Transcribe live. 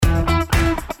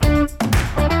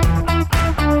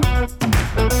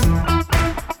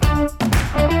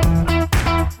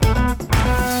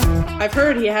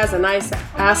he has a nice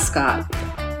ascot.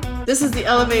 This is the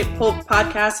Elevate Pulp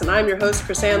podcast, and I'm your host,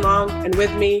 Chris Long, and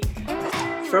with me,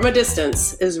 from a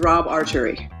distance, is Rob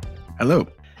Archery. Hello.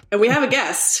 And we have a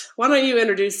guest. Why don't you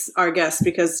introduce our guest,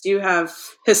 because you have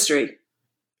history.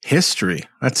 History.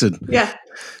 That's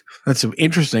an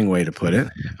interesting way to put it.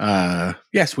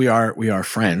 Yes, we are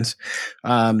friends.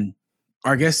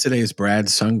 Our guest today is Brad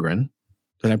Sundgren.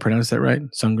 Did I pronounce that right?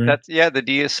 Sundgren? The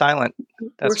D is silent.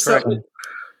 That's correct.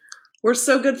 We're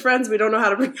so good friends, we don't know how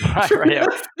to pronounce right, yeah.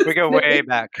 We go way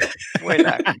back. Way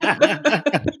back.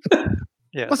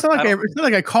 Yeah. Well, it's not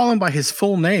like I call him by his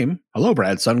full name. Hello,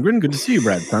 Brad Sundgren. Good to see you,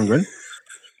 Brad Sundgren.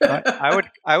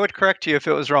 I would correct you if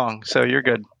it was wrong, so you're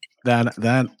good.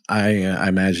 That I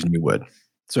imagine you would.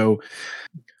 So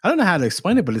I don't know how to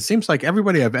explain it, but it seems like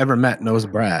everybody I've ever met knows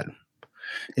Brad.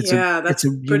 That's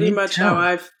pretty much how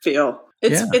I feel.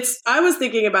 I was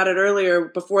thinking about it earlier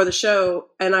before the show,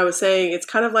 and I was saying it's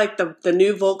kind of like the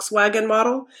new Volkswagen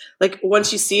model. Like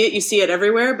once you see it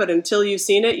everywhere, but until you've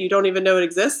seen it, you don't even know it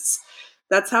exists.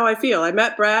 That's how I feel. I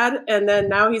met Brad, and then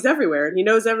now he's everywhere, and he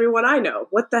knows everyone I know.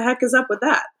 What the heck is up with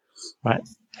that? Right.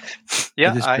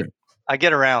 Yeah, I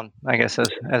get around, I guess,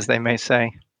 as they may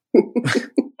say.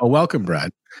 Well, welcome,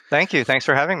 Brad. Thank you. Thanks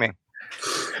for having me.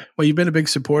 Well, you've been a big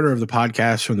supporter of the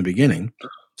podcast from the beginning.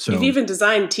 So you've even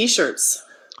designed T-shirts.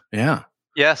 Yeah.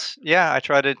 Yes. Yeah. I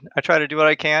try to do what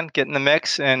I can, get in the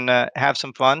mix, and have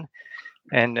some fun,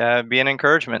 and be an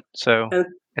encouragement. So, and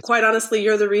quite honestly,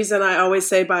 you're the reason I always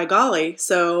say "by golly."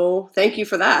 So, thank you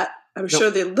for that. I'm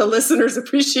sure the listeners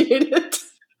appreciate it.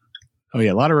 Oh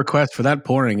yeah, a lot of requests for that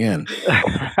pouring in.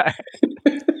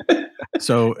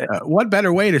 So, what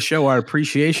better way to show our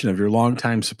appreciation of your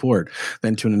longtime support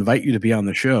than to invite you to be on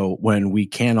the show when we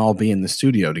can't all be in the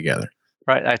studio together?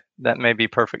 Right. That may be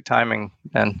perfect timing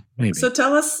then. Maybe. So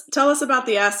tell us about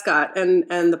the ascot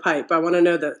and the pipe. I want to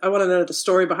know the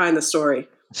story behind the story.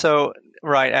 So,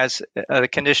 right, as the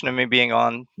condition of me being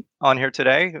on here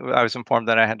today, I was informed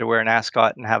that I had to wear an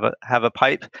ascot and have a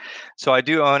pipe. So I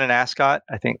do own an ascot.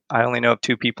 I think I only know of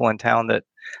 2 people in town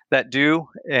that do.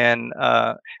 And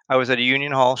I was at a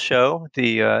Union Hall show.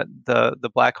 The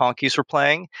Black Honkies were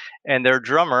playing, and their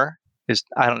drummer is,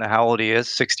 I don't know how old he is,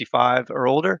 65 or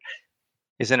older.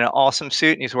 He's in an awesome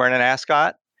suit and he's wearing an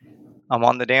ascot. I'm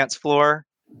on the dance floor,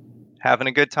 having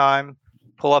a good time.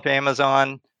 Pull up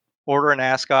Amazon, order an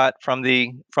ascot from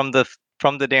the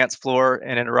dance floor,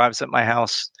 and it arrives at my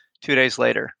house 2 days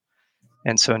later.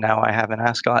 And so now I have an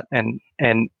ascot. And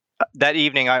that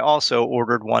evening I also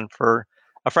ordered one for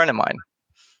a friend of mine.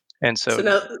 And so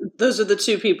now those are the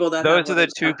 2 people that those are the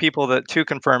 2 people, that 2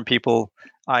 confirmed people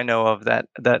I know of that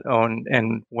own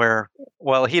and wear.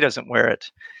 Well, he doesn't wear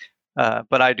it.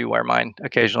 But I do wear mine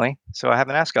occasionally. So I have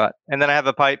an ascot. And then I have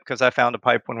a pipe because I found a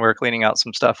pipe when we were cleaning out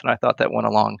some stuff, and I thought that went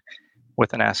along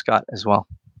with an ascot as well.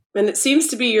 And it seems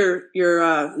to be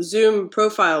your Zoom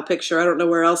profile picture. I don't know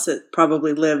where else it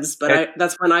probably lives, but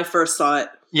that's when I first saw it.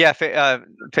 Yeah,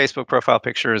 Facebook profile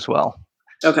picture as well.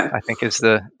 Okay. I think is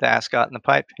the ascot and the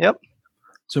pipe. Yep.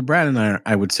 So Brad and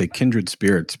I would say kindred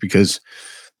spirits, because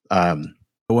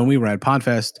when we were at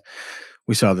Podfest,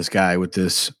 we saw this guy with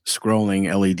this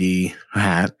scrolling LED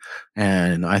hat,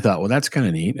 and I thought, well, that's kind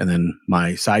of neat. And then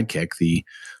my sidekick, the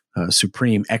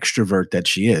supreme extrovert that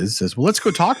she is, says, well, let's go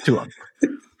talk to him.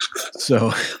 So,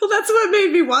 well, that's what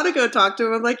made me want to go talk to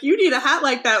him. I'm like, you need a hat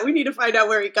like that. We need to find out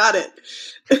where he got it.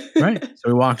 Right. So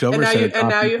we walked over. And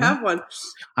now you have one.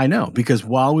 I know, because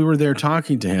while we were there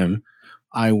talking to him,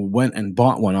 I went and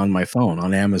bought one on my phone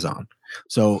on Amazon.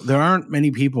 So there aren't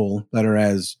many people that are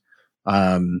as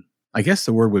I guess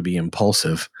the word would be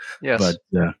impulsive. Yes. But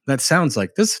that sounds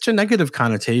like there's such a negative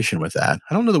connotation with that.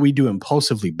 I don't know that we do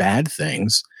impulsively bad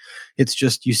things. It's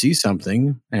just you see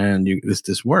something and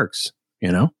this works, you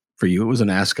know? For you, it was an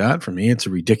ascot. For me, it's a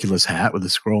ridiculous hat with a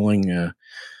scrolling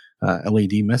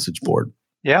LED message board.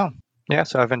 Yeah. Yeah.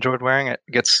 So I've enjoyed wearing it.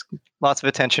 It gets lots of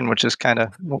attention, which is kind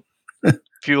of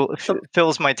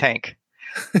fills my tank.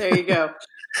 There you go.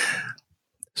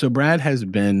 So Brad has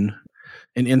been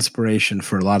an inspiration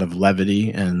for a lot of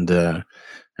levity and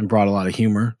brought a lot of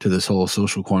humor to this whole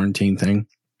social quarantine thing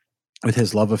with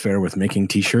his love affair with making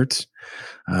T-shirts,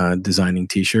 designing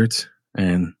T-shirts.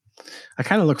 And I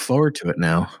kind of look forward to it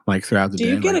now, like throughout the day. Do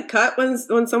you get a cut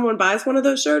when someone buys one of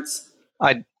those shirts?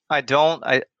 I don't.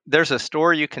 There's a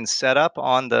store you can set up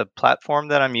on the platform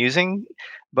that I'm using,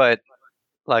 but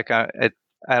like I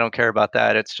don't care about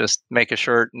that. It's just make a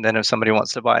shirt, and then if somebody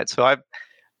wants to buy it. So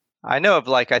I know of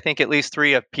I think at least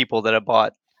 3 of people that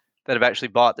have actually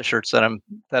bought the shirts that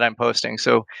I'm posting.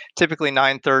 So typically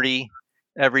 9:30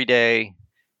 every day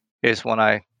is when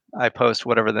I post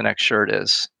whatever the next shirt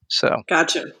is. So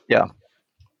gotcha. Yeah.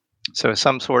 So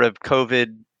some sort of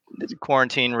COVID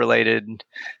quarantine related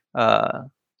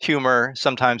humor.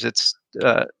 Sometimes it's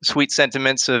sweet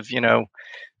sentiments of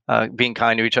being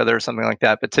kind to each other or something like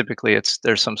that. But typically,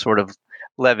 there's some sort of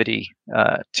levity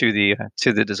to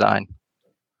the design.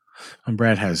 And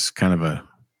Brad has kind of a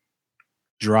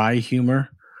dry humor,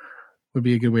 would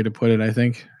be a good way to put it, I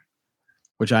think,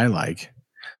 which I like.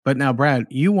 But now, Brad,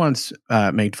 you once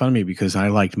made fun of me because I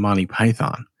liked Monty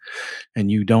Python, and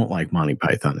you don't like Monty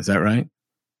Python. Is that right?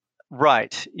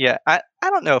 Right. Yeah. I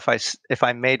don't know if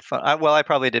I made fun. I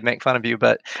probably did make fun of you,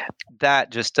 but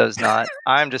that just does not.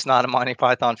 I'm just not a Monty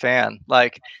Python fan.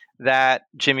 Like that,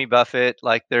 Jimmy Buffett.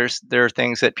 Like there are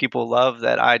things that people love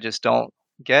that I just don't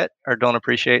get or don't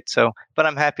appreciate. So, but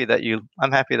I'm happy that you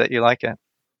like it.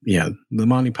 Yeah, the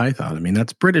Monty Python. I mean,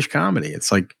 that's British comedy.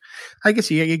 It's like, I guess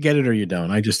you get it or you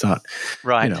don't. I just thought,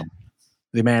 right.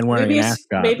 The man wearing an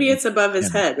ascot. Maybe it's above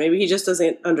his head. Maybe he just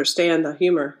doesn't understand the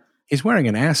humor. He's wearing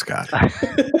an ascot.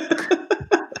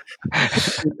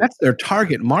 That's their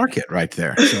target market right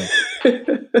there. So.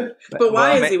 But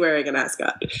why is he wearing an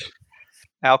ascot?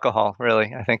 Alcohol,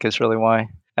 really, I think is really why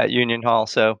at Union Hall.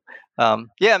 So,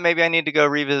 maybe I need to go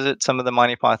revisit some of the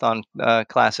Monty Python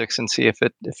classics and see if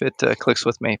it clicks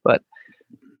with me. But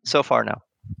so far, no.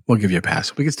 We'll give you a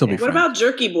pass. We can still be friends. What about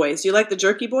Jerky Boys? Do you like the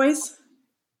Jerky Boys?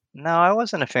 No, I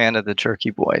wasn't a fan of the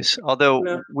Jerky Boys.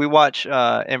 Although we watch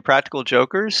Impractical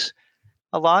Jokers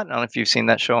a lot. I don't know if you've seen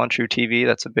that show on True TV.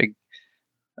 That's a big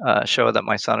show that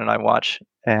my son and I watch,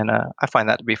 and I find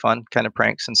that to be fun, kind of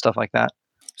pranks and stuff like that.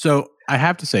 So I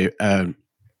have to say,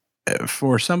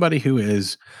 for somebody who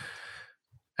is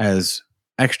as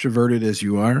extroverted as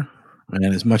you are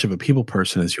and as much of a people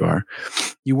person as you are,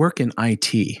 you work in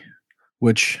IT,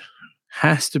 which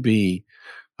has to be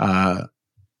a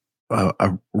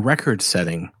record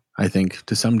setting, I think,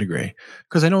 to some degree,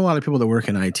 because I know a lot of people that work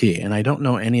in IT, and I don't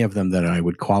know any of them that I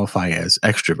would qualify as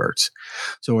extroverts.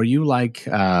 So are you like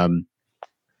a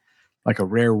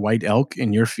rare white elk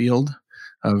in your field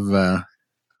of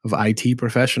IT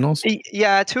professionals?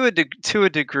 Yeah, to a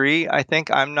degree. I think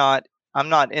I'm not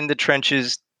in the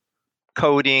trenches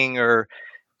coding or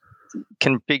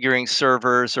configuring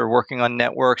servers or working on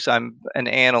networks. I'm an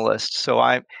analyst, so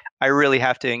I really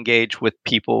have to engage with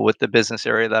people with the business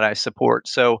area that I support.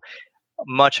 So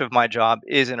much of my job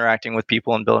is interacting with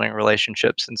people and building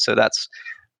relationships, and so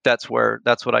that's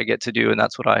what I get to do, and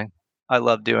that's what I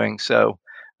love doing. So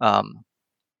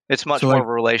it's much more of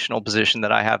a relational position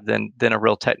that I have than a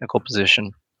real technical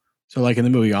position. So like in the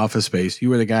movie Office Space, you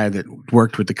were the guy that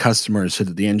worked with the customers so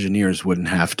that the engineers wouldn't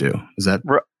have to. Is that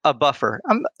a buffer?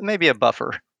 Maybe a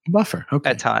buffer. Buffer, okay.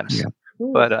 At times. Yeah.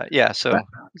 But so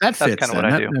that fits. That's kind of what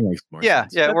I do. That makes more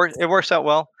sense. Yeah, it works out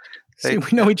well. See, we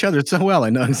know each other so well. I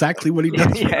know exactly what he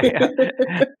does. Yeah.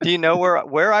 Do you know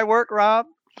where I work, Rob?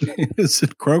 Is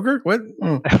it Kroger? What?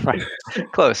 Oh. Right.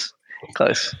 Close.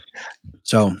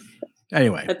 So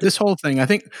anyway, this whole thing, I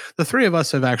think the three of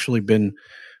us have actually been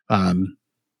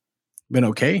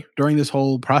okay during this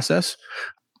whole process,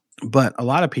 but a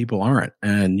lot of people aren't.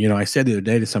 And, I said the other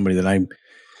day to somebody that I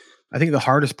think the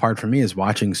hardest part for me is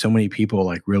watching so many people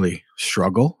like really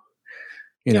struggle,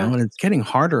 and it's getting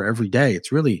harder every day.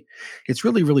 It's really,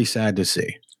 really sad to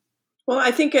see. Well,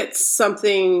 I think it's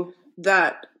something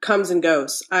that comes and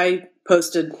goes. I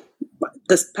posted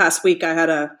this past week, I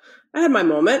had my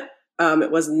moment.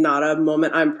 It was not a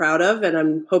moment I'm proud of, and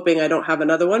I'm hoping I don't have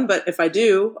another one. But if I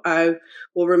do, I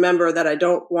will remember that I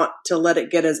don't want to let it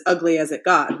get as ugly as it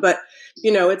got. But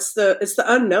it's the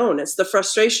unknown. It's the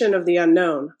frustration of the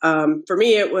unknown. For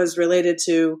me, it was related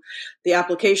to the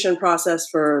application process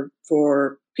for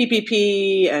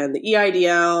PPP and the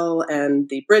EIDL and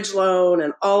the bridge loan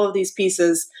and all of these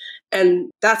pieces.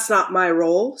 And that's not my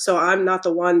role. So I'm not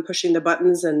the one pushing the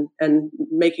buttons and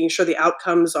making sure the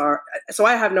outcomes are. So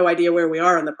I have no idea where we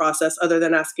are in the process other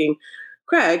than asking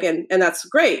Craig. And that's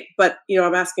great. But,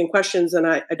 I'm asking questions and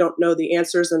I don't know the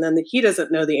answers. And then he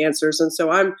doesn't know the answers. And so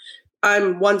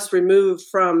I'm once removed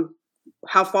from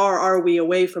how far are we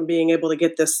away from being able to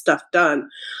get this stuff done.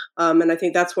 And I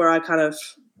think that's where I kind of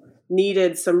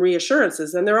needed some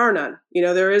reassurances. And there are none.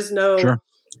 There is no. Sure.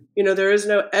 There's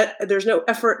no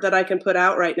effort that I can put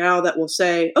out right now that will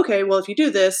say, okay, well, if you do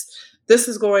this, this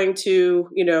is going to,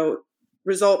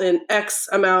 result in X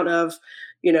amount of,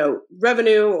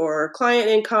 revenue or client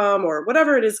income or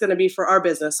whatever it is going to be for our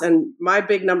business. And my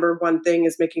big number one thing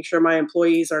is making sure my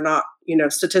employees are not,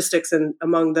 statistics and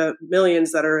among the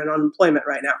millions that are in unemployment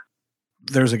right now.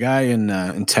 There's a guy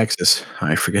in Texas,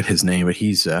 I forget his name, but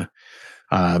he's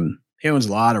he owns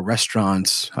a lot of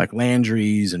restaurants like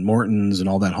Landry's and Morton's and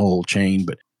all that whole chain.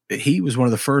 But he was one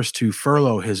of the first to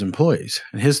furlough his employees.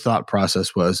 And his thought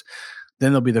process was,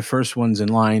 then they'll be the first ones in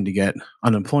line to get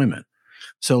unemployment.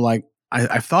 So like,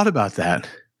 I've thought about that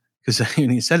because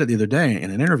he said it the other day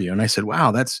in an interview. And I said,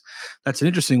 wow, that's an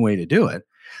interesting way to do it.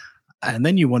 And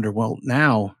then you wonder,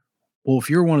 if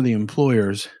you're one of the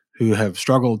employers who have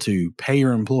struggled to pay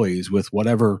your employees with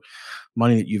whatever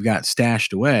money that you've got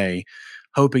stashed away,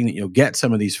 hoping that you'll get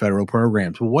some of these federal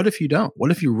programs. Well, what if you don't?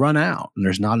 What if you run out and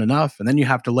there's not enough, and then you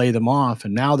have to lay them off,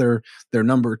 and now they're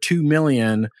number 2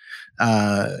 million,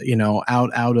 out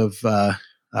of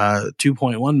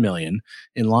 2.1 million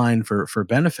in line for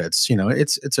benefits.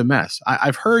 It's a mess.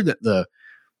 I've heard that the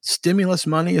stimulus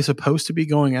money is supposed to be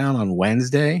going out on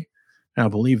Wednesday. And I'll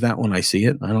believe that when I see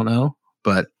it. I don't know,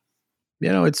 but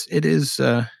it is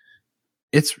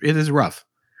rough.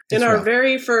 In our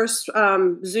very first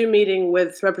Zoom meeting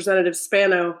with Representative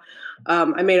Spano,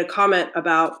 I made a comment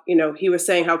about, he was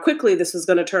saying how quickly this was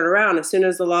going to turn around as soon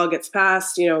as the law gets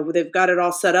passed. They've got it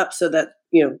all set up so that,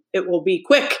 it will be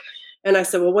quick. And I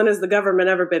said, well, when has the government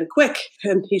ever been quick?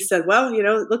 And he said, well,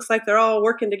 it looks like they're all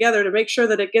working together to make sure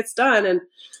that it gets done. And,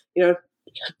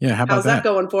 yeah, how about how's that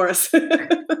going for us?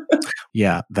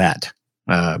 Yeah, that's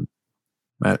the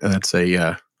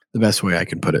best way I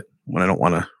can put it when I don't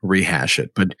want to rehash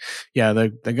it. But yeah,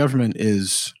 the government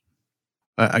is,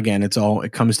 again,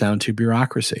 it comes down to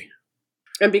bureaucracy.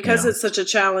 And because it's such a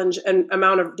challenge and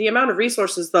the amount of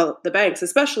resources, the banks,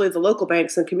 especially the local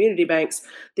banks and community banks,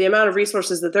 the amount of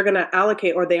resources that they're going to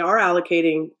allocate or they are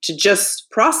allocating to just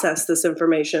process this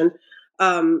information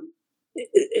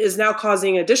is now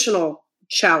causing additional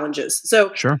challenges.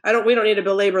 So sure. We don't need to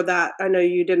belabor that. I know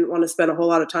you didn't want to spend a whole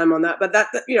lot of time on that, but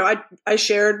I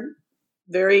shared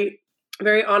very,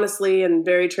 very honestly and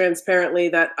very transparently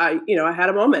that I had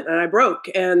a moment and I broke.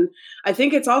 And I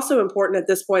think it's also important at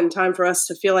this point in time for us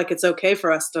to feel like it's okay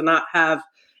for us to not have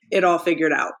it all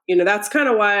figured out. That's kind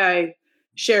of why I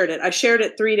shared it. I shared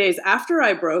it 3 days after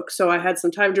I broke. So I had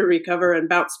some time to recover and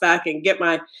bounce back and get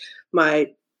my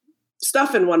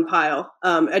stuff in one pile.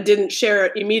 I didn't share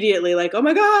it immediately like, oh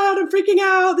my God, I'm freaking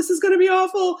out. This is going to be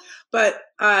awful. But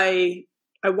I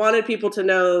wanted people to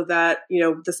know that,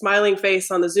 the smiling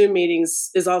face on the Zoom meetings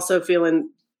is also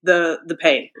feeling the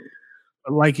pain.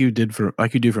 Like you do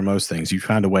for most things, you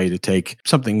found a way to take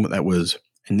something that was,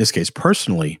 in this case,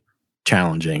 personally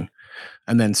challenging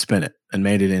and then spin it and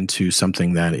made it into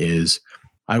something that is,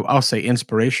 I'll say,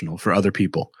 inspirational for other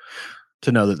people.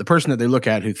 To know that the person that they look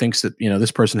at who thinks that,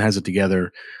 this person has it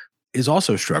together is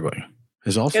also struggling,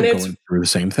 is also going through the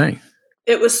same thing.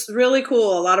 It was really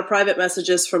cool. A lot of private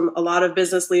messages from a lot of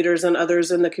business leaders and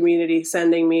others in the community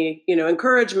sending me,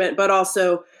 encouragement, but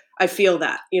also I feel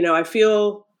that, I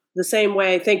feel the same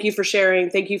way. Thank you for sharing.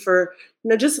 Thank you for,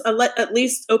 just at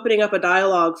least opening up a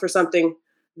dialogue for something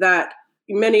that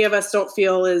many of us don't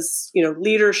feel is,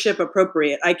 leadership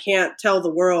appropriate. I can't tell the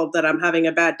world that I'm having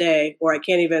a bad day, or I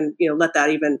can't even, let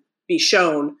that even be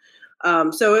shown.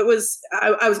 So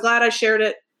I was glad I shared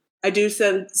it. I do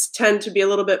tend to be a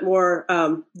little bit more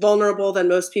vulnerable than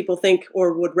most people think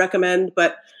or would recommend.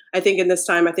 But I think in this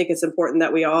time, it's important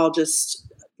that we all just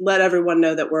let everyone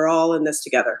know that we're all in this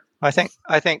together. I think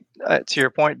to your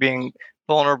point, being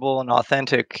vulnerable and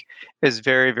authentic is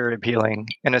very, very appealing.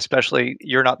 And especially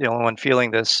you're not the only one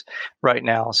feeling this right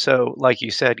now. So like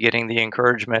you said, getting the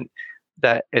encouragement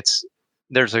that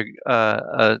there's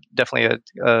definitely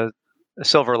a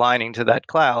silver lining to that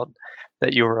cloud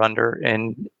that you were under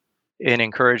in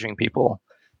encouraging people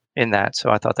in that.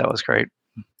 So I thought that was great.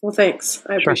 Well, thanks.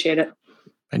 I appreciate it.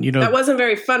 And that wasn't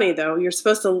very funny though. You're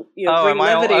supposed to bring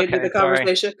levity into the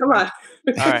conversation. Sorry. Come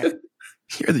on. All right.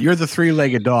 You're the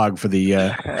three-legged dog for the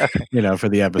for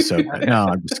the episode. No,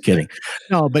 I'm just kidding.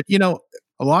 No, but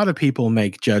a lot of people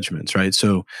make judgments, right?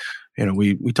 So,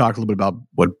 we talked a little bit about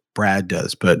what Brad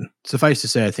does, but suffice to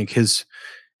say, I think his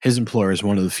employer is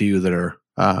one of the few that are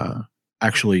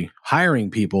actually hiring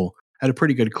people at a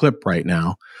pretty good clip right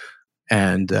now,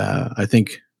 and I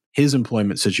think his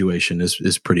employment situation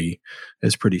is pretty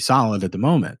solid at the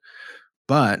moment,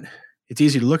 but it's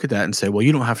easy to look at that and say, well,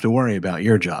 you don't have to worry about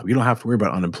your job. You don't have to worry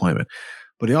about unemployment.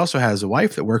 But he also has a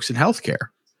wife that works in healthcare,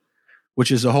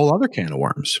 which is a whole other can of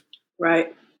worms.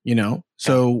 Right.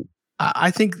 So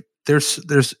I think there's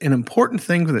an important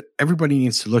thing that everybody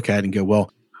needs to look at and go,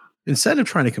 well, instead of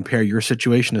trying to compare your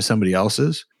situation to somebody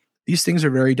else's, these things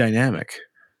are very dynamic.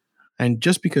 And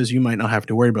just because you might not have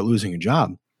to worry about losing a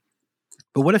job,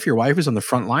 but what if your wife is on the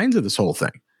front lines of this whole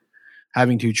thing?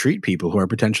 Having to treat people who are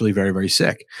potentially very, very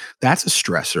sick. That's a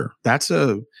stressor. That's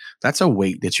a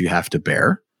weight that you have to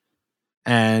bear.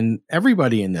 And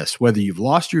everybody in this, whether you've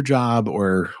lost your job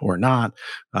or not,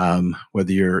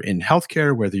 whether you're in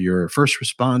healthcare, whether you're a first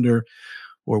responder,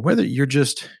 or whether you're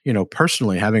just,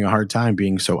 personally having a hard time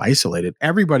being so isolated,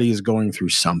 everybody is going through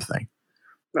something,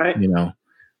 right? Yeah.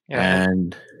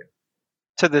 And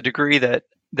to the degree that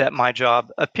my job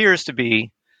appears to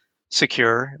be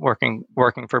secure, working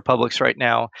for Publix right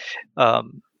now,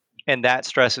 and that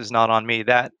stress is not on me,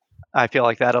 that I feel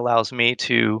like that allows me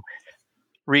to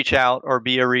reach out or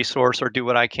be a resource or do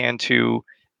what I can to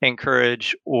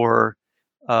encourage, or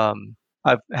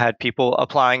I've had people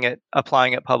applying at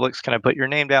Publix. Can I put your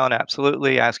name down?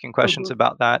 Absolutely. Asking questions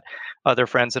about that. Other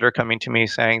friends that are coming to me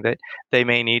saying that they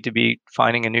may need to be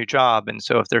finding a new job. And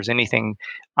so if there's anything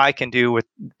I can do with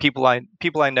people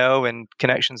I know and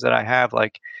connections that I have,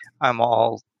 like I'm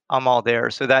all there.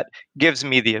 So that gives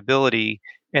me the ability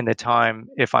and the time,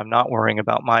 if I'm not worrying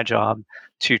about my job,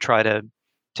 to try to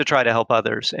help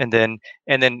others. And then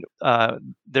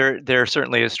there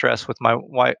certainly is stress with my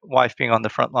wife being on the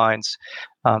front lines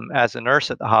as a nurse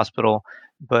at the hospital,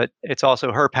 but it's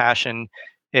also her passion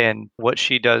and what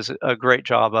she does a great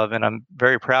job of, and I'm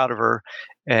very proud of her.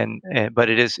 But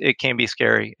it can be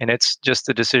scary, and it's just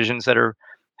the decisions that are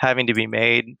having to be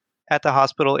made at the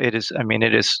hospital.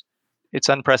 It's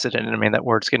unprecedented. I mean, that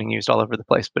word's getting used all over the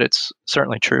place, but it's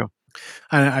certainly true.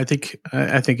 I think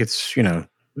it's,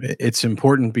 it's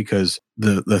important because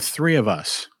the three of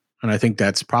us, and I think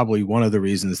that's probably one of the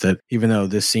reasons that even though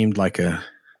this seemed like a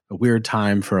weird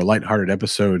time for a lighthearted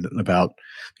episode about,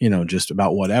 just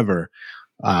about whatever,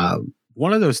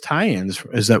 one of those tie-ins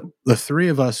is that the three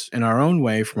of us in our own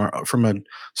way from a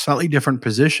slightly different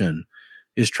position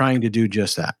is trying to do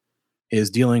just that, is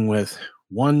dealing with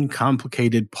one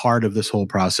complicated part of this whole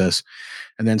process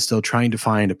and then still trying to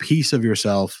find a piece of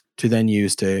yourself to then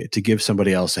use to give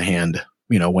somebody else a hand,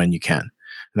 when you can.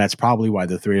 And that's probably why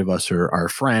the three of us are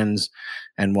friends,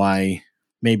 and why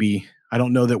maybe, I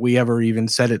don't know that we ever even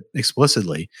said it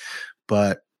explicitly,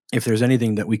 but if there's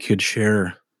anything that we could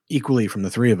share equally from the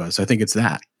three of us, I think it's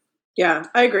that. Yeah,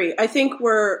 I agree. I think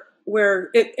we're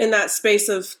in that space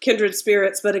of kindred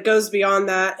spirits, but it goes beyond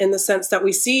that in the sense that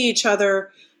we see each other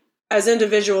as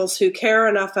individuals who care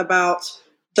enough about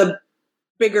the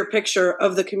bigger picture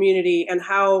of the community and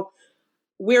how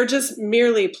we're just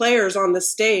merely players on the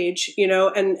stage,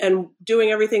 and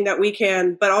doing everything that we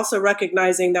can, but also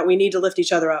recognizing that we need to lift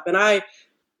each other up. And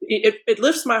it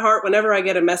lifts my heart whenever I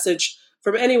get a message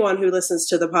from anyone who listens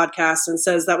to the podcast and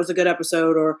says that was a good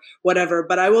episode or whatever.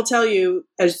 But I will tell you,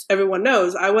 as everyone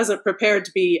knows, I wasn't prepared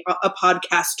to be a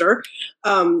podcaster.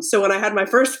 So when I had my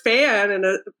first fan and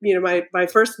my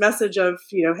first message of,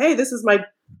 hey, this is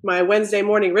my Wednesday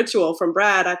morning ritual from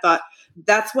Brad, I thought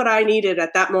that's what I needed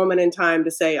at that moment in time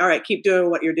to say, all right, keep doing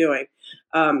what you're doing.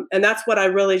 And that's what I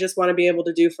really just want to be able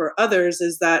to do for others,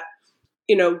 is that,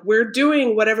 we're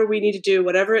doing whatever we need to do,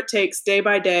 whatever it takes, day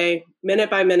by day,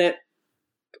 minute by minute.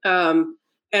 And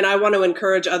I want to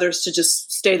encourage others to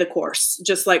just stay the course,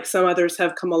 just like some others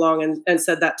have come along and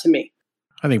said that to me.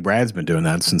 I think Brad's been doing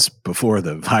that since before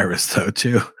the virus, though,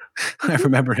 too. I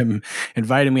remember him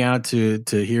inviting me out to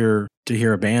hear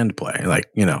a band play. Like,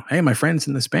 hey, my friend's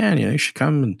in this band, you should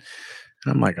come. And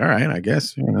I'm like, all right, I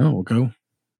guess, we'll go.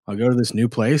 I'll go to this new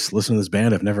place, listen to this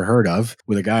band I've never heard of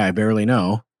with a guy I barely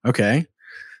know. Okay.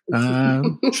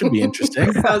 Should be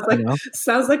interesting.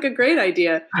 Sounds like a great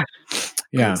idea.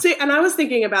 Yeah. See, and I was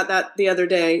thinking about that the other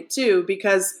day too,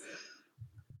 because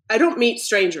I don't meet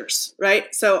strangers,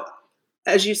 right? So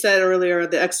as you said earlier,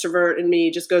 the extrovert in me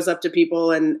just goes up to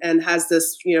people and has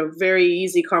this, very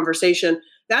easy conversation.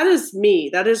 That is me.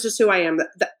 That is just who I am.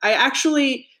 I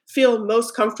actually feel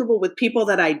most comfortable with people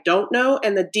that I don't know,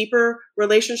 and the deeper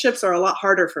relationships are a lot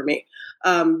harder for me.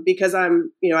 Because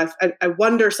I'm, I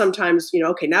wonder sometimes,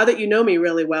 okay, now that you know me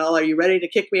really well, are you ready to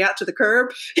kick me out to the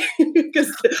curb?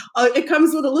 Because it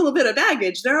comes with a little bit of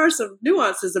baggage. There are some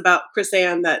nuances about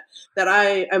KrisAnne that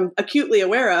I am acutely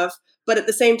aware of, but at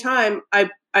the same time, I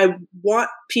want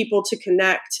people to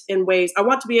connect in ways. I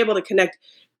want to be able to connect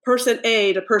person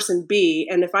A to person B,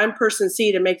 and if I'm person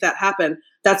C to make that happen,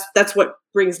 that's what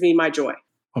brings me my joy.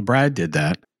 Well, Brad did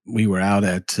that. We were out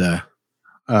at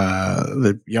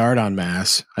the yard on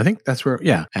Mass. I think that's where,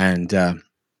 yeah. And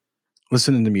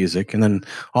listening to music. And then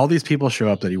all these people show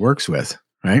up that he works with,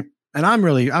 right? And I'm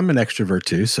an extrovert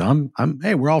too. So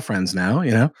hey, we're all friends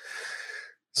now,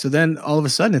 So then all of a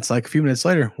sudden it's like a few minutes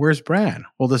later, where's Brad?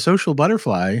 Well, the social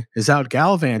butterfly is out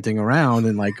gallivanting around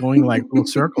and like going like little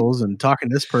circles and talking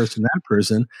to this person, that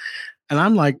person. And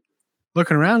I'm like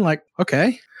looking around like,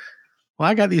 okay, well,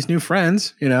 I got these new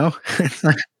friends, It's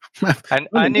like,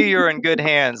 I knew you were in good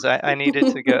hands. I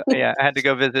needed to go. Yeah, I had to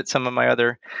go visit some of my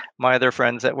other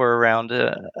friends that were around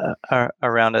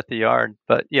at the yard.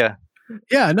 But yeah,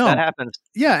 no, that happens.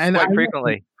 Yeah, and quite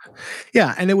frequently.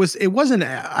 Yeah, and it wasn't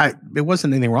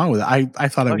anything wrong with it. I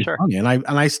thought it was funny, and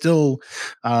I still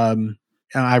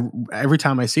every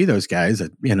time I see those guys,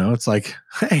 it's like,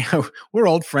 hey, we're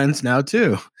old friends now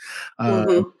too.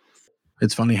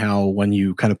 It's funny how when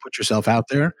you kind of put yourself out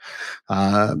there,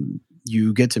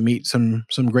 you get to meet some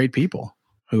great people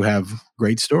who have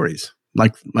great stories,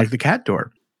 like the cat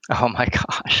door. Oh my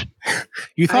gosh!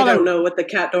 I don't know what the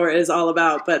cat door is all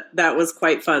about, but that was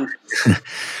quite fun.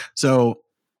 So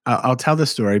I'll tell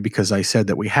this story because I said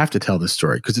that we have to tell this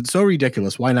story because it's so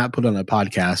ridiculous. Why not put on a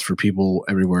podcast for people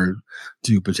everywhere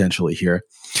to potentially hear?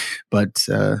 But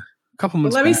a couple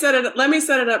months. Let me set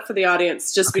it up for the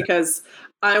audience, just because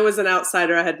I was an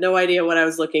outsider. I had no idea what I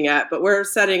was looking at. But we're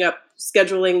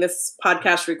scheduling this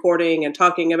podcast recording and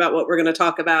talking about what we're going to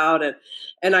talk about,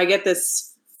 and I get this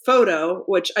photo,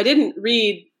 which I didn't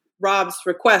read Rob's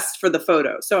request for the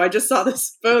photo, so I just saw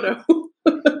this photo.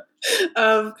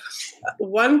 Of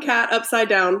one cat upside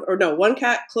down, one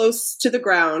cat close to the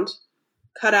ground,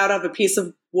 cut out of a piece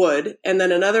of wood, and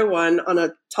then another one on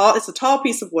it's a tall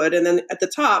piece of wood, and then at the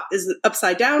top is an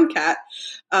upside down cat.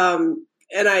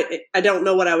 And I don't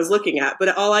know what I was looking at, but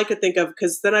all I could think of,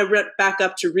 because then I went back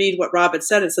up to read what Rob had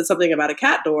said. It said something about a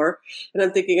cat door. And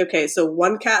I'm thinking, okay, so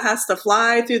one cat has to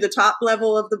fly through the top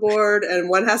level of the board and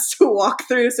one has to walk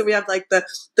through. So we have like the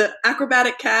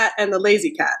acrobatic cat and the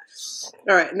lazy cat.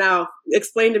 All right. Now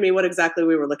explain to me what exactly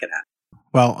we were looking at.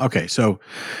 Well, okay. So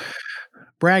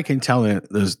Brad can tell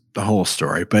the whole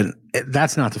story, but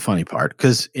that's not the funny part,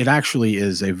 because it actually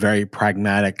is a very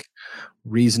pragmatic,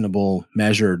 reasonable,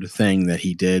 measured thing that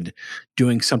he did,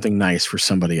 doing something nice for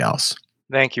somebody else.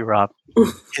 Thank you, Rob.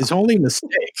 His only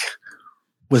mistake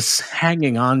was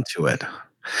hanging on to it.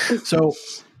 So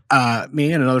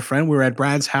me and another friend, we were at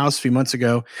Brad's house a few months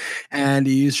ago, and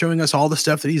he's showing us all the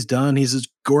stuff that he's done. He's this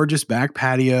gorgeous back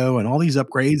patio and all these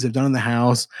upgrades they've done in the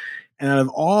house. And out of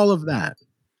all of that,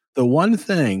 the one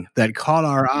thing that caught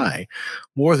our eye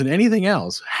more than anything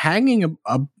else, hanging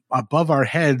above our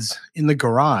heads in the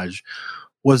garage,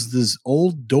 was this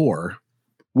old door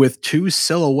with two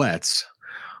silhouettes,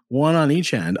 one on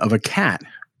each end, of a cat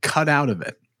cut out of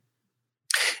it.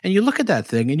 And you look at that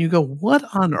thing and you go, what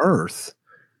on earth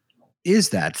is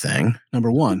that thing,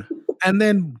 number one? And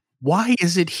then why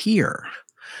is it here?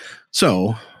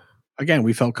 So, again,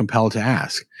 we felt compelled to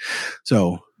ask.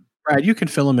 So, Brad, you can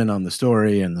fill him in on the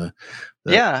story and the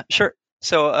Yeah, sure.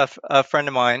 So a friend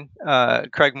of mine,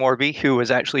 Craig Morby, who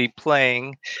was actually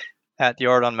playing at the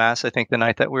Art on Mass, I think the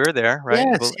night that we were there, right?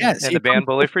 Yes. And the band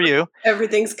Bully for You.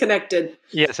 Everything's connected.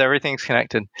 Yes, everything's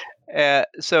connected.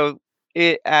 So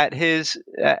at his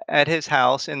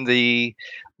house in the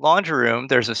laundry room,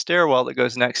 there's a stairwell that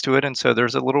goes next to it, and so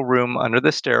there's a little room under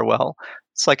the stairwell.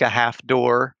 It's like a half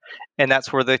door, and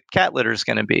that's where the cat litter is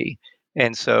going to be.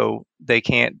 And so they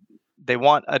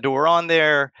want a door on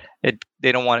there.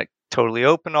 They don't want it totally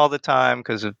open all the time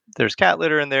because there's cat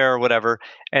litter in there or whatever.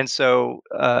 And so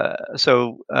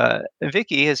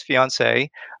Vicky, his fiance,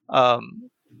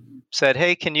 said,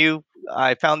 "Hey,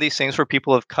 I found these things where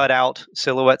people have cut out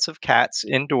silhouettes of cats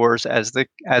indoors as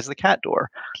the cat door."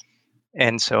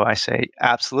 And so I say,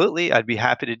 absolutely, I'd be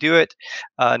happy to do it.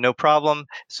 No problem.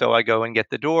 So I go and get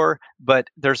the door, but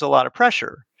there's a lot of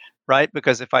pressure, right?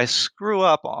 Because if I screw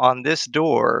up on this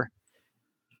door,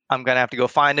 I'm going to have to go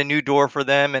find a new door for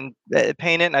them and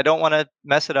paint it. And I don't want to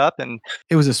mess it up. And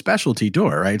it was a specialty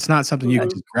door, right? It's not something you can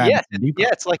just grab. Yeah,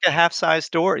 it's like a half-size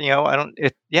door.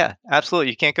 Absolutely.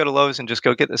 You can't go to Lowe's and just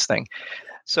go get this thing.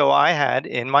 So I had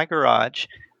in my garage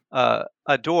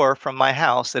a door from my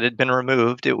house that had been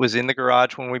removed. It was in the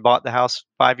garage when we bought the house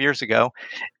 5 years ago.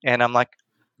 And I'm like,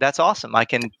 that's awesome. I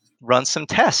can run some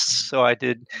tests. So I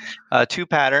did 2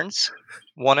 patterns,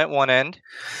 one at one end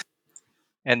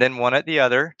and then one at the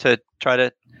other, to try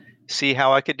to see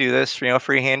how I could do this,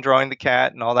 freehand drawing the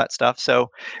cat and all that stuff.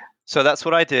 So that's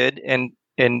what I did. And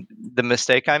the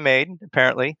mistake I made,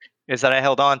 apparently, is that I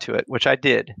held on to it, which I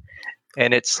did.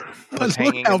 And it's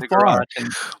hanging in the garage.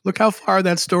 Look how far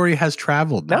that story has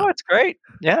traveled now. No, it's great.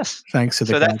 Yes. Thanks to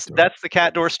the cat story. That's the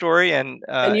cat door story. And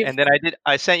then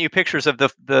I sent you pictures of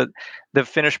the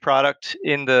finished product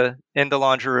in the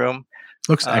laundry room.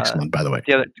 Looks excellent, by the way.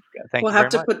 We'll have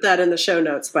to put that in the show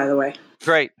notes, by the way.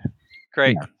 Great.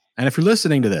 Yeah. And if you're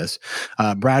listening to this,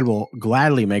 Brad will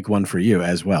gladly make one for you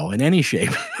as well, in any shape.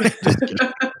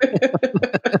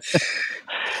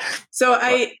 So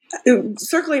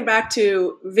circling back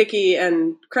to Vicky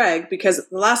and Craig, because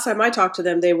the last time I talked to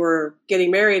them, they were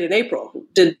getting married in April.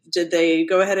 Did they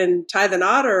go ahead and tie the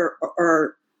knot,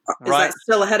 or is that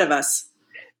still ahead of us?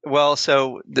 Well,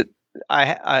 so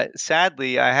I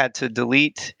sadly I had to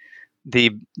delete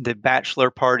the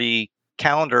bachelor party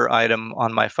calendar item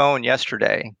on my phone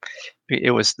yesterday.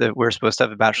 It was that we're supposed to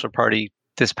have a bachelor party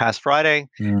this past Friday.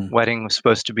 Wedding was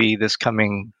supposed to be this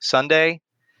coming Sunday.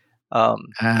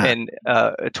 And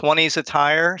 20s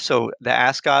attire, so the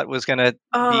ascot was going to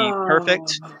be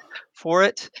perfect for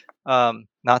it.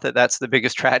 Not that that's the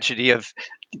biggest tragedy of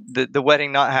the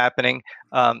wedding not happening.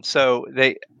 So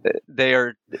they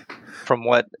are, from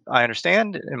what I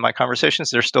understand in my conversations,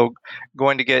 they're still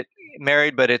going to get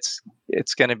married, but it's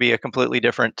going to be a completely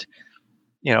different,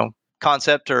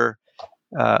 concept, or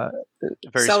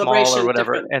very small or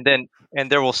whatever. Different.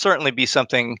 And there will certainly be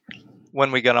something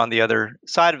when we get on the other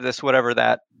side of this, whenever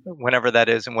that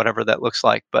is and whatever that looks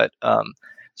like. But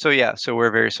so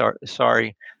we're very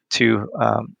sorry to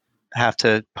have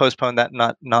to postpone that,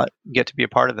 not get to be a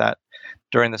part of that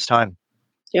during this time.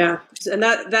 Yeah, and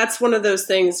that's one of those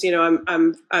things.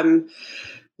 I'm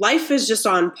life is just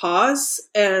on pause,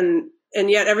 and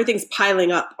yet everything's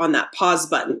piling up on that pause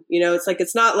button.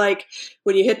 It's not like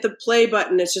when you hit the play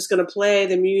button, it's just going to play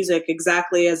the music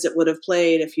exactly as it would have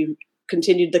played if you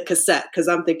continued the cassette, because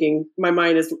I'm thinking my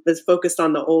mind is focused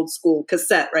on the old school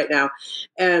cassette right now.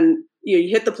 And you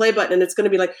hit the play button and it's going to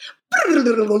be like, and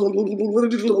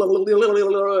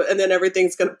then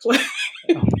everything's going to play.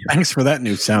 Thanks for that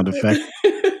new sound effect.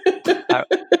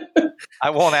 I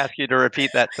won't ask you to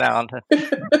repeat that sound.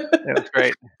 It was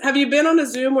great. Have you been on a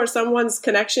Zoom where someone's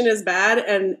connection is bad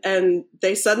and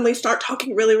they suddenly start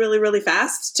talking really, really, really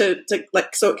fast to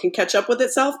so it can catch up with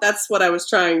itself? That's what I was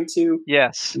trying to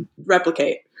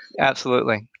replicate.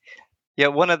 Absolutely. Yeah.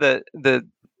 One of the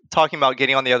talking about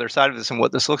getting on the other side of this and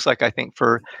what this looks like, I think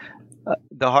for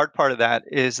the hard part of that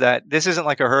is that this isn't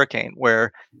like a hurricane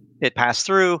where it passed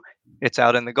through, it's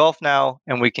out in the Gulf now,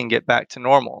 and we can get back to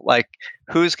normal. Like,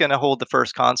 who's going to hold the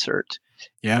first concert?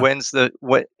 Yeah.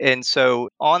 And so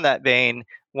on that vein,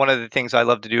 one of the things I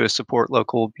love to do is support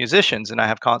local musicians, and I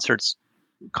have house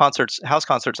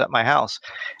concerts at my house.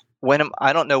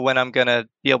 I don't know when I'm going to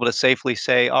be able to safely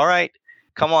say, all right,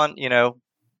 come on,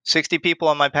 60 people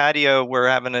on my patio, we're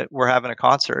having a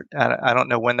concert. I don't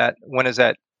know when does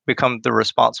that become the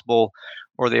responsible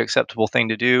or the acceptable thing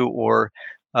to do, or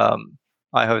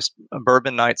I host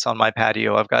bourbon nights on my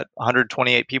patio. I've got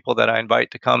 128 people that I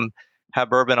invite to come have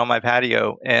bourbon on my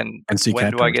patio. And see when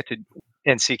cat do doors. I get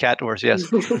to see cat doors? Yes.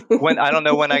 I don't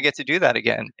know when I get to do that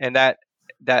again. And that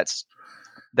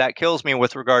kills me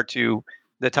with regard to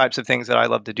the types of things that I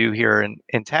love to do here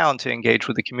in town to engage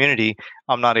with the community.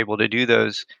 I'm not able to do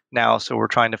those now. So we're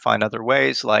trying to find other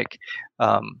ways, like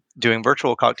doing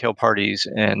virtual cocktail parties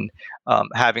and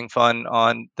having fun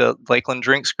on the Lakeland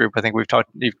Drinks group. I think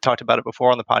you've talked about it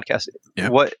before on the podcast.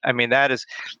 Yep.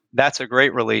 That's a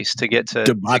great release to get to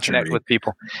connect with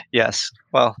people. Yes.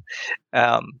 Well,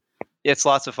 it's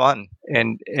lots of fun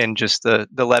and just the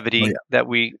levity that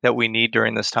we need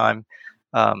during this time.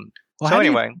 So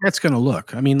anyway, that's going to look.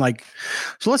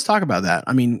 So let's talk about that.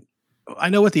 I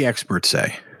know what the experts say.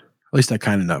 At least I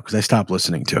kind of know because I stopped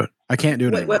listening to it. I can't do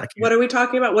it anymore. What are we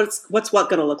talking about? What's what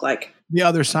going to look like? The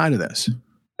other side of this.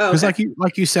 Because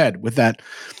like you said, with that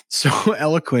so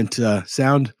eloquent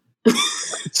sound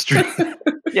stream.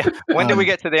 Yeah. When do we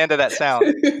get to the end of that sound?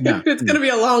 Yeah. It's going to be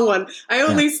a long one. I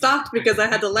only stopped because I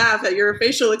had to laugh at your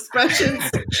facial expressions.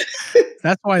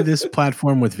 That's why this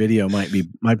platform with video might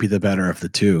be the better of the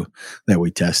two that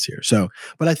we test here. So,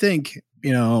 but I think,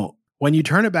 when you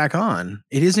turn it back on,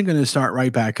 it isn't going to start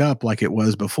right back up like it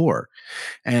was before.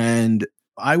 And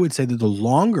I would say that the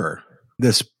longer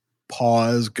this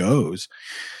pause goes,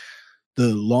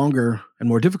 the longer and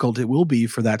more difficult it will be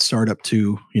for that startup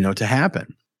to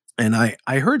happen. And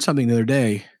I heard something the other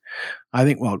day. I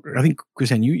think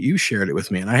Chrisanne, you shared it with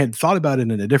me, and I had thought about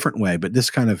it in a different way, but this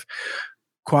kind of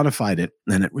quantified it,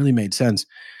 and it really made sense.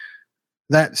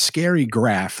 That scary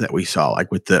graph that we saw,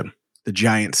 like with the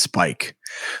giant spike,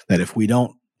 that if we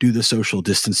don't do the social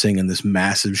distancing and this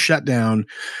massive shutdown,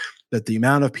 that the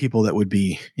amount of people that would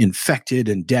be infected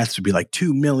and deaths would be like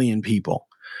 2 million people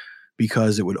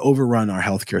because it would overrun our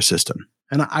healthcare system.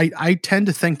 And I tend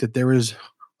to think that there is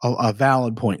a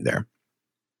valid point there,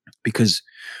 because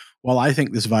while I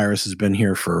think this virus has been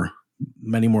here for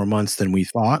many more months than we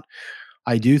thought,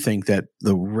 I do think that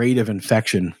the rate of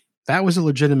infection, that was a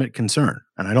legitimate concern.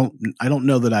 And I don't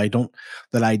know that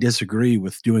I disagree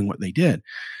with doing what they did.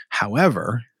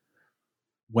 However,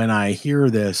 when I hear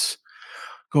this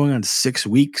going on 6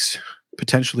 weeks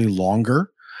potentially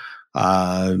longer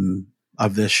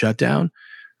of this shutdown,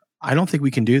 I don't think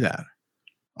we can do that.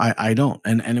 I don't.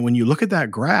 And when you look at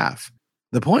that graph,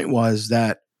 the point was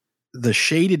that the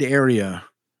shaded area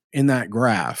in that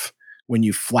graph, when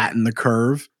you flatten the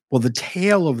curve, well, the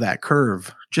tail of that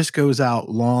curve just goes out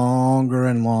longer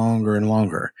and longer and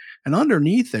longer. And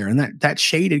underneath there, and that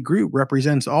shaded group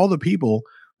represents all the people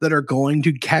that are going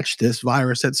to catch this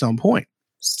virus at some point.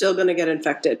 Still going to get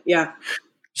infected. Yeah.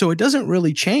 So it doesn't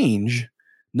really change.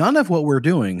 None of what we're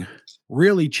doing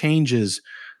really changes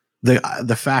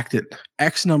the fact that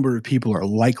X number of people are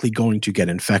likely going to get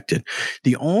infected.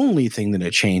 The only thing that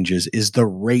it changes is the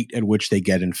rate at which they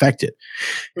get infected.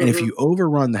 And if you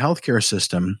overrun the healthcare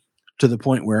system to the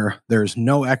point where there's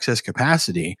no excess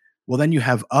capacity, well, then you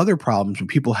have other problems when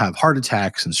people have heart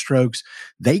attacks and strokes.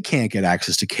 They can't get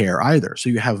access to care either. So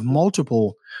you have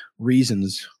multiple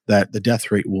reasons that the death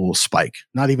rate will spike,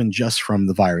 not even just from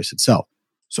the virus itself.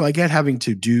 So I get having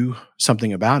to do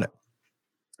something about it.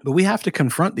 But we have to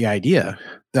confront the idea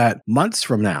that months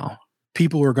from now,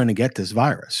 people are going to get this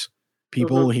virus.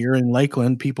 People here in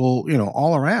Lakeland, people,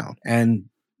 all around. And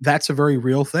that's a very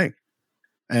real thing.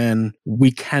 And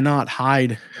we cannot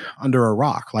hide under a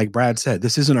rock. Like Brad said,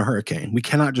 this isn't a hurricane. We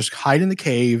cannot just hide in the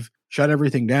cave, shut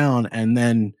everything down, and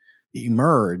then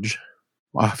emerge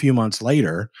a few months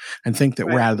later and think that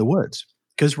we're out of the woods,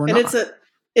 because we're not.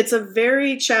 It's a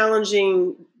very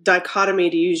challenging dichotomy,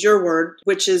 to use your word,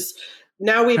 which is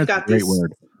now we've got these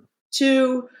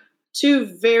two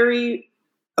very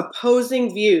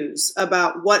opposing views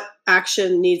about what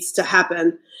action needs to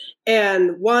happen.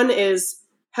 And one is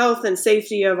health and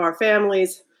safety of our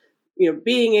families,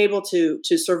 being able to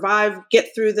survive,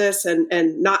 get through this and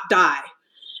not die.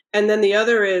 And then the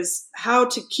other is how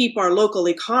to keep our local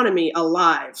economy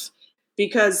alive.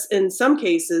 Because in some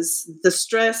cases, the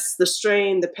stress, the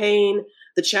strain, the pain,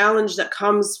 the challenge that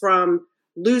comes from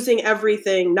losing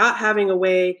everything, not having a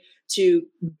way to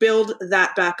build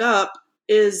that back up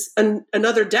is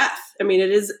another death. I mean,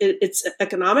 it's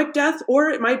economic death, or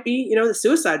it might be, the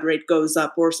suicide rate goes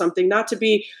up or something, not to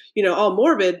be, all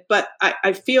morbid, but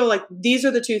I feel like these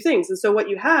are the two things. And so what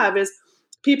you have is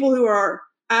people who are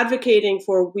advocating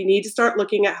for, we need to start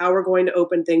looking at how we're going to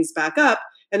open things back up.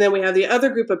 And then we have the other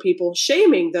group of people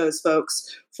shaming those folks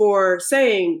for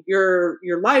saying your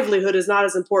livelihood is not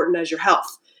as important as your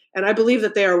health. And I believe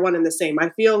that they are one and the same. I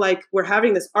feel like we're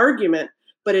having this argument,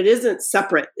 but it isn't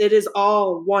separate. It is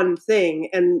all one thing.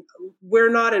 And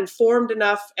we're not informed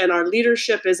enough, and our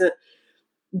leadership isn't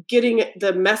getting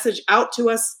the message out to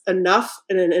us enough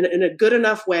in a good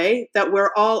enough way that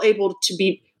we're all able to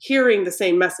be hearing the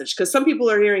same message. Because some people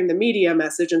are hearing the media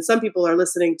message and some people are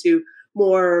listening to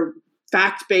more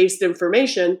fact-based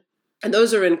information, and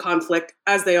those are in conflict,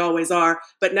 as they always are.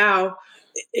 But now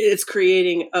it's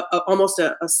creating almost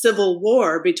a civil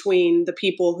war between the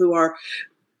people who are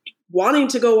wanting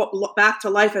to go back to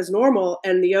life as normal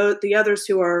and the others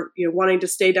who are wanting to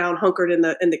stay down hunkered in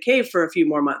the cave for a few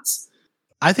more months.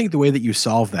 I think the way that you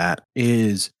solve that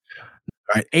is,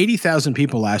 right, 80,000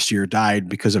 people last year died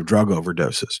because of drug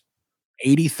overdoses.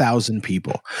 80,000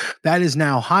 people. That is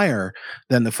now higher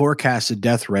than the forecasted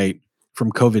death rate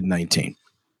from COVID-19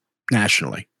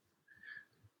 nationally.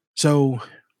 So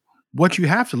what you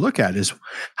have to look at is,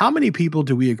 how many people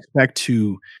do we expect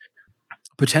to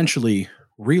potentially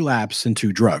relapse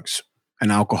into drugs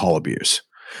and alcohol abuse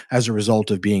as a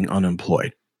result of being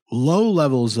unemployed? Low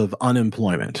levels of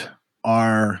unemployment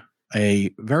are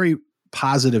a very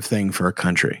positive thing for a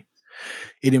country.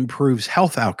 It improves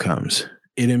health outcomes.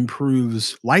 It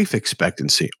improves life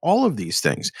expectancy, all of these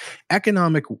things.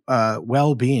 Economic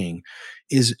well-being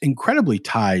is incredibly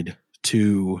tied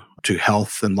to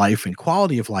health and life and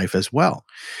quality of life as well.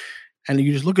 And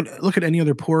you just look at any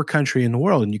other poor country in the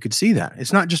world, and you could see that.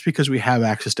 It's not just because we have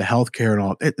access to healthcare and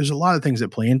all. There's a lot of things that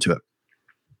play into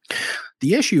it.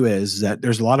 The issue is that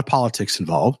there's a lot of politics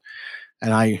involved,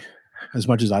 and as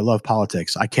much as I love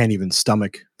politics, I can't even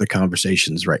stomach the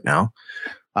conversations right now.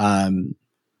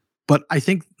 But I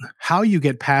think how you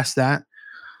get past that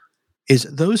is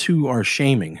those who are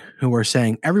shaming, who are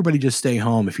saying, everybody just stay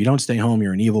home. If you don't stay home,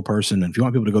 you're an evil person. And if you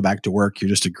want people to go back to work, you're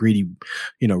just a greedy,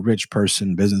 rich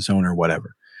person, business owner,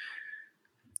 whatever.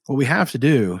 What we have to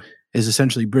do is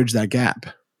essentially bridge that gap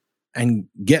and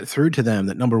get through to them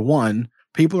that, number one,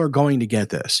 people are going to get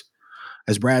this.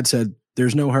 As Brad said,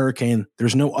 there's no hurricane.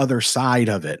 There's no other side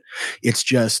of it. It's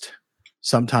just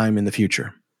sometime in the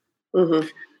future. Mm-hmm.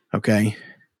 Okay.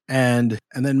 And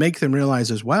then make them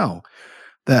realize as well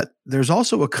that there's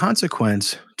also a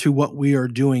consequence to what we are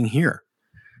doing here.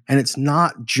 And it's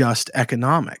not just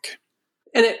economic.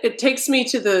 And it takes me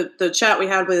to the chat we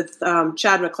had with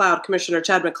Chad McLeod, Commissioner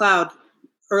Chad McLeod,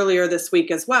 earlier this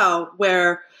week as well,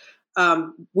 where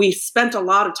we spent a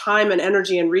lot of time and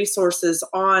energy and resources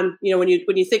on, when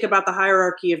you think about the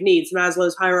hierarchy of needs,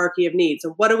 Maslow's hierarchy of needs,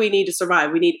 and what do we need to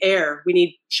survive? We need air, we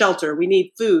need shelter, we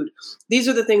need food. These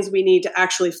are the things we need to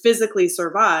actually physically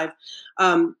survive.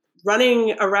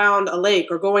 Running around a lake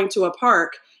or going to a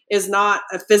park is not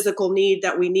a physical need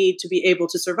that we need to be able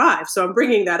to survive. So I'm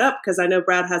bringing that up because I know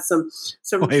Brad has some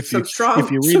strong thoughts.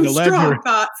 If you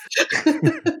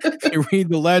read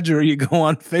the ledger, you go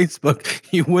on Facebook,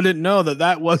 you wouldn't know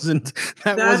that wasn't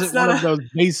one of those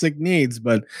basic needs.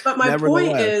 But my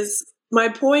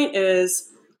point is,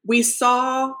 we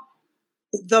saw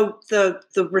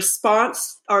the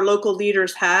response our local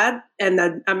leaders had and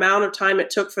the amount of time it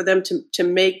took for them to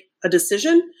make a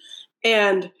decision,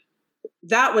 and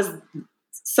that was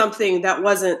something that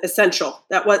wasn't essential.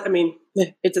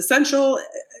 It's essential.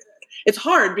 It's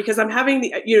hard because I'm having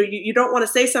you don't want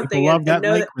to say something. Love that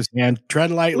lake, man. Tread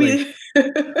lightly.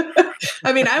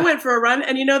 I went for a run,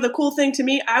 and the cool thing to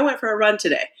me, I went for a run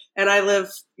today, and I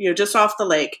live just off the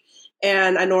lake,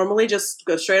 and I normally just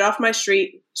go straight off my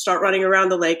street, start running around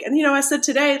the lake. And I said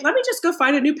today, let me just go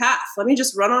find a new path. Let me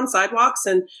just run on sidewalks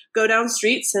and go down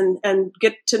streets and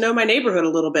get to know my neighborhood a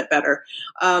little bit better.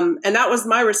 And that was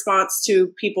my response to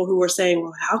people who were saying,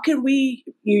 well, how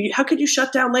could you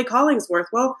shut down Lake Hollingsworth?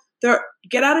 Well,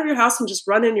 get out of your house and just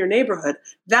run in your neighborhood.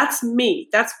 That's me.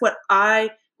 That's what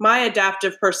my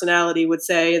adaptive personality would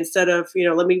say, instead of,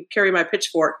 let me carry my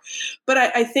pitchfork. But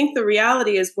I think the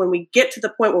reality is, when we get to the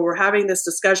point where we're having this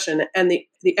discussion, and the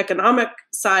economic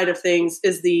side of things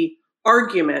is the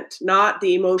argument, not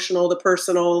the emotional, the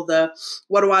personal, the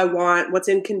what do I want, what's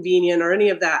inconvenient, or any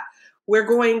of that. We're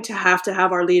going to have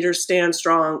our leaders stand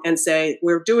strong and say,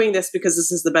 we're doing this because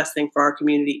this is the best thing for our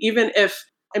community. Even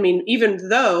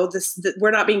though we're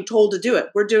not being told to do it,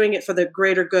 we're doing it for the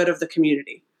greater good of the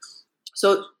community.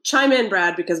 So chime in,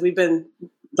 Brad, because we've been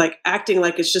acting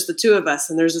like it's just the two of us,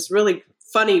 and there's this really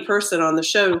funny person on the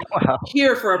show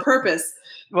here for a purpose.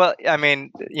 Well,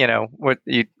 what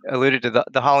you alluded to,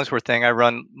 the Hollingsworth thing. I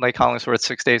run Lake Hollingsworth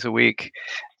 6 days a week,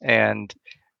 and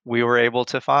we were able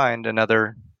to find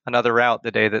another route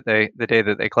the day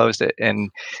that they closed it. And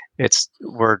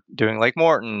we're doing Lake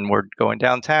Morton, we're going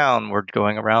downtown, we're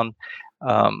going around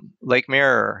Lake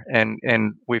Mirror,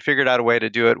 and we figured out a way to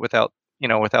do it without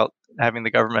having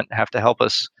the government have to help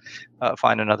us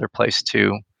find another place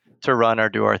to run or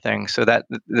do our thing. So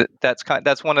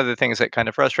that's one of the things that kind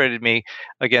of frustrated me.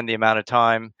 Again, the amount of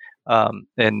time,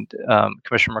 and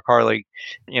Commissioner McCarley,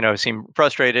 seemed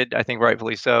frustrated. I think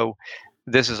rightfully so.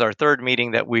 This is our third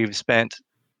meeting that we've spent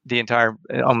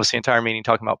almost the entire meeting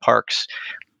talking about parks.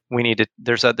 We need to.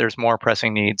 There's more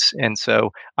pressing needs, and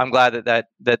so I'm glad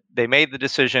that they made the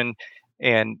decision.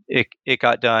 And it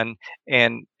got done,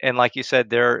 and like you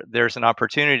said, there's an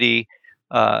opportunity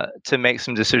to make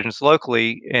some decisions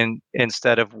locally, and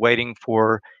instead of waiting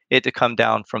for it to come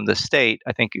down from the state.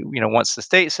 I think once the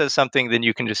state says something, then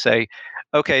you can just say,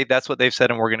 okay, that's what they've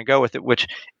said, and we're going to go with it. Which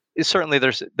is certainly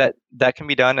there's that can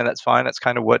be done, and that's fine. That's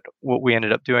kind of what we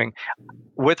ended up doing.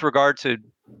 With regard to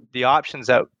the options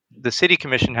that the city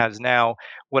commission has now,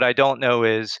 what I don't know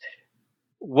is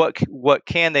what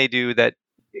can they do that.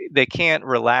 They can't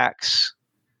relax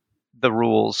the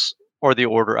rules or the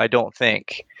order, I don't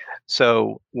think.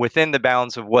 So within the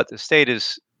bounds of what the state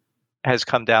has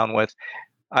come down with,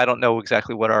 I don't know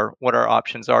exactly what our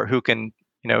options are. Who can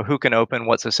open,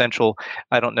 what's essential.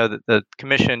 I don't know that the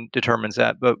commission determines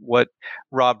that. But what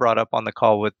Rob brought up on the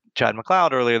call with Chad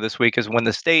McLeod earlier this week is when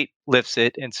the state lifts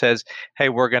it and says, hey,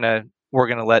 we're gonna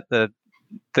let the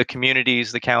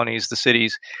communities, the counties, the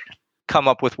cities come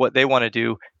up with what they want to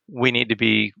do. We need to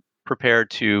be prepared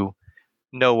to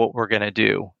know what we're going to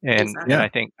do. And,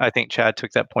 exactly. And I think Chad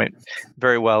took that point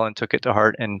very well and took it to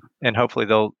heart. And hopefully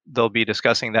they'll be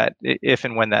discussing that if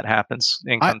and when that happens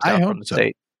and comes down from the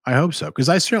state. I hope so, because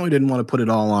I certainly didn't want to put it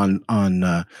all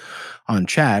on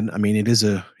Chad. I mean, it is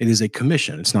a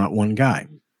commission. It's not one guy.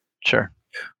 Sure.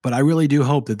 But I really do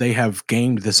hope that they have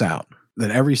gamed this out.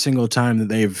 That every single time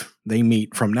that they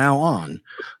meet from now on,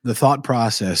 the thought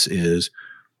process is,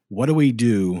 what do we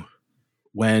do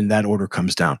when that order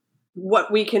comes down?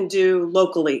 What we can do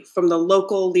locally from the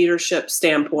local leadership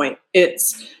standpoint.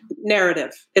 It's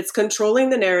narrative. It's controlling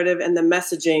the narrative and the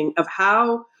messaging of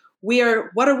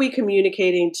what are we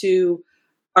communicating to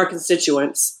our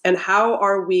constituents, and how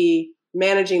are we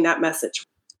managing that message?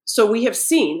 So we have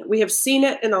seen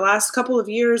it in the last couple of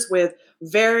years with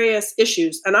various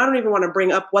issues, and I don't even want to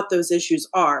bring up what those issues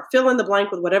are. Fill in the blank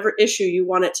with whatever issue you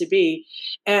want it to be.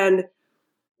 And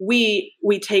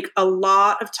we take a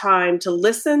lot of time to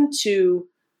listen to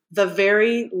the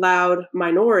very loud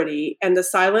minority, and the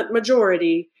silent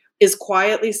majority is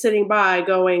quietly sitting by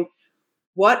going,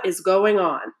 what is going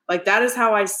on? Like, that is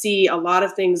how I see a lot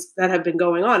of things that have been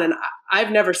going on. And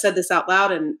I've never said this out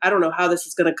loud, and I don't know how this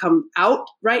is going to come out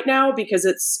right now, because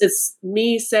it's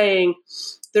me saying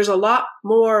there's a lot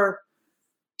more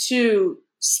to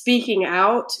speaking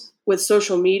out with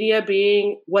social media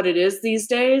being what it is these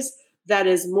days. That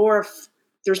is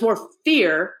there's more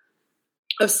fear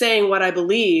of saying what I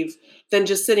believe than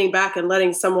just sitting back and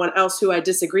letting someone else who I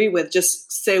disagree with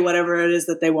just say whatever it is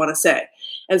that they want to say.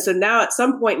 And so now at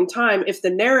some point in time, if the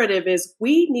narrative is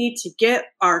we need to get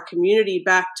our community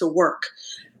back to work,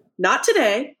 not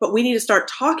today, but we need to start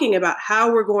talking about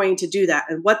how we're going to do that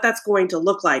and what that's going to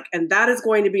look like. And that is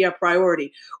going to be a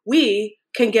priority. We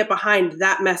can get behind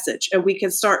that message, and we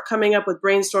can start coming up with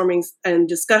brainstormings and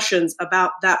discussions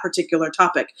about that particular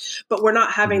topic. But we're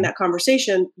not having that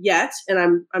conversation yet.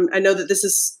 And I know that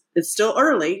it's still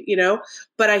early,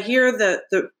 but I hear the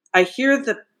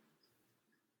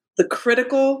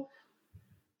critical,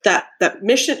 that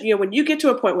mission, when it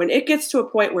gets to a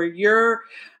point where you're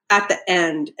at the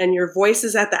end and your voice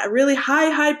is at that really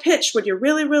high pitch, when you're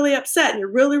really, really upset and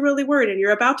you're really, really worried and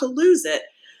you're about to lose it,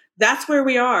 that's where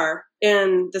we are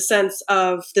in the sense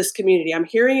of this community. I'm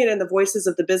hearing it in the voices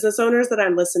of the business owners that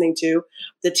I'm listening to.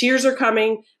 The tears are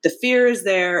coming. The fear is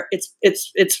there.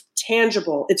 It's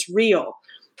tangible. It's real.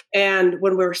 And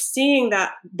when we're seeing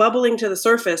that bubbling to the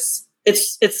surface,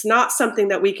 it's not something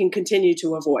that we can continue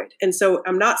to avoid. And so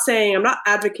I'm not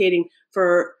advocating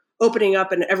for opening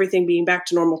up and everything being back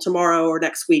to normal tomorrow or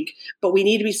next week, but we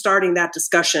need to be starting that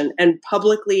discussion and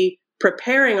publicly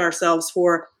preparing ourselves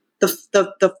for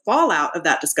the fallout of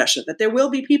that discussion, that there will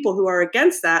be people who are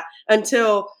against that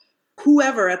until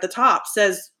whoever at the top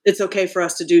says it's okay for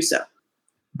us to do so.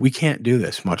 We can't do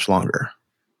this much longer.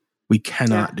 We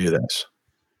cannot do this.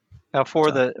 Now,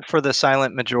 for the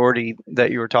silent majority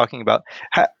that you were talking about,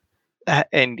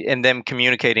 and them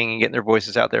communicating and getting their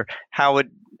voices out there, how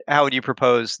would you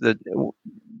propose the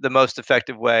most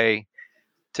effective way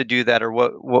to do that, or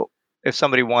what if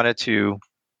somebody wanted to?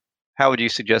 How would you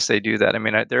suggest they do that? I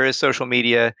mean, there is social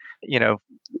media.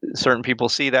 Certain people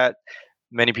see that,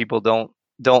 many people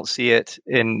don't see it,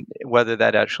 and whether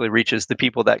that actually reaches the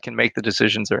people that can make the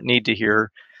decisions or need to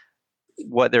hear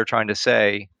what they're trying to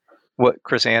say. What,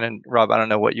 Chris-Anne and Rob, I don't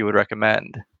know what you would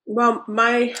recommend. Well,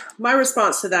 my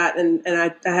response to that, and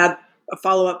I had a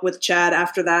follow-up with Chad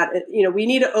after that, we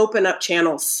need to open up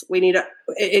channels.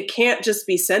 It can't just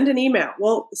be send an email.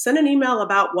 Well, send an email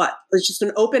about what? It's just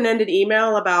an open-ended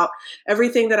email about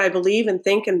everything that I believe and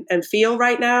think and feel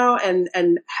right now,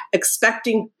 and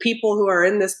expecting people who are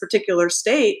in this particular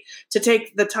state to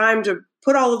take the time to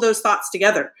put all of those thoughts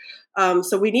together.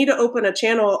 So we need to open a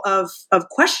channel of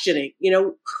questioning,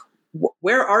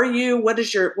 where are you? What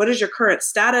is your current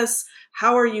status?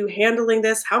 How are you handling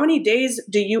this? How many days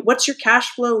what's your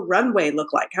cash flow runway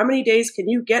look like? How many days can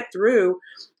you get through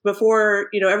before,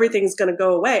 everything's going to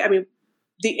go away? I mean,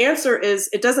 the answer is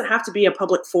it doesn't have to be a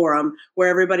public forum where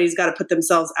everybody's got to put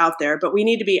themselves out there, but we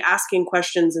need to be asking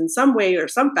questions in some way or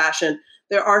some fashion.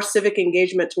 There are civic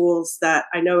engagement tools that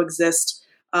I know exist,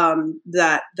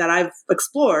 that I've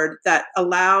explored, that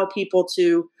allow people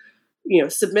to,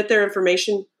 submit their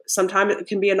information. Sometimes it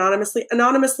can be anonymously.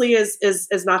 Anonymously is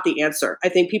not the answer. I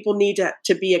think people need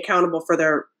to be accountable for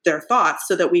their thoughts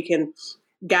so that we can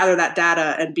gather that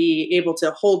data and be able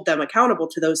to hold them accountable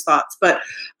to those thoughts. But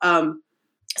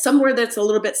somewhere that's a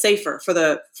little bit safer for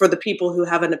the people who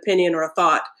have an opinion or a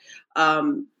thought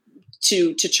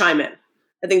to chime in.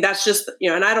 I think that's just,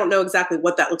 and I don't know exactly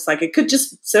what that looks like. It could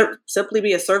just simply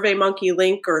be a SurveyMonkey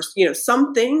link or,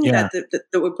 something that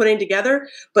we're putting together,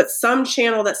 but some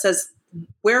channel that says,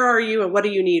 where are you and what do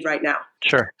you need right now?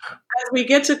 Sure. As we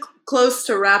get close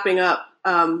to wrapping up,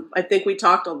 I think we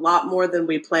talked a lot more than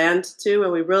we planned to,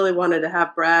 and we really wanted to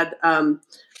have Brad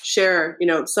share,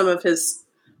 some of his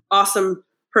awesome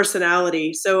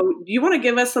personality. So do you want to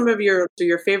give us some of your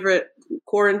favorite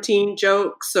quarantine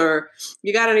jokes, or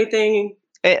you got anything?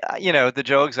 The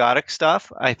Joe Exotic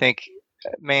stuff, I think,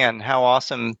 man, how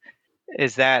awesome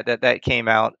is that came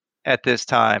out at this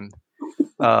time.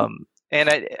 And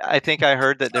I think I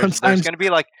heard that there's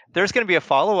going to be a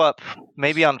follow-up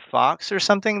maybe on Fox or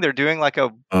something. They're doing like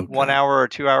a 1 hour or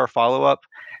 2 hour follow-up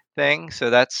thing.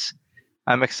 So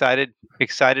I'm excited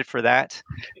for that.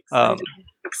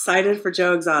 Excited for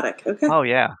Joe Exotic. Okay. Oh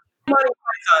yeah.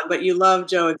 But you love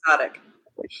Joe Exotic.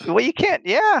 Well, you can't.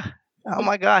 Yeah. Oh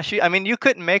my gosh. You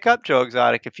couldn't make up Joe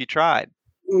Exotic if you tried.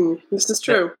 This is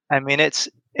true.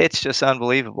 It's just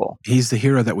unbelievable. He's the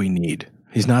hero that we need.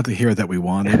 He's not the hero that we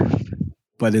wanted.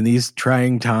 But in these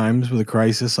trying times with a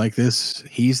crisis like this,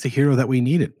 he's the hero that we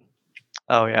needed.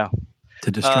 Oh, yeah.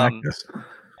 To distract us.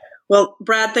 Well,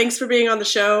 Brad, thanks for being on the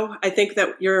show. I think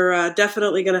that you're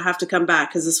definitely going to have to come back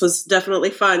because this was definitely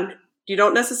fun. You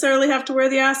don't necessarily have to wear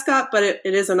the ascot, but it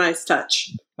is a nice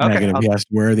touch. Okay. He has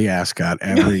to wear the ascot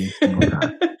every single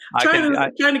time.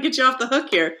 trying to get you off the hook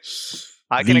here.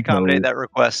 I can accommodate that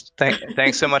request.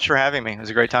 Thanks so much for having me. It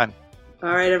was a great time.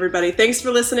 All right, everybody. Thanks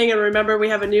for listening. And remember, we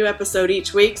have a new episode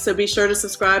each week, so be sure to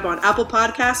subscribe on Apple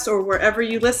Podcasts or wherever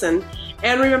you listen.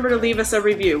 And remember to leave us a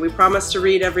review. We promise to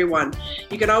read every one.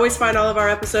 You can always find all of our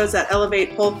episodes at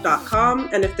elevatepolk.com.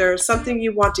 And if there's something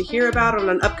you want to hear about on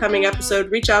an upcoming episode,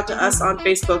 reach out to us on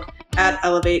Facebook at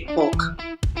Elevate Polk.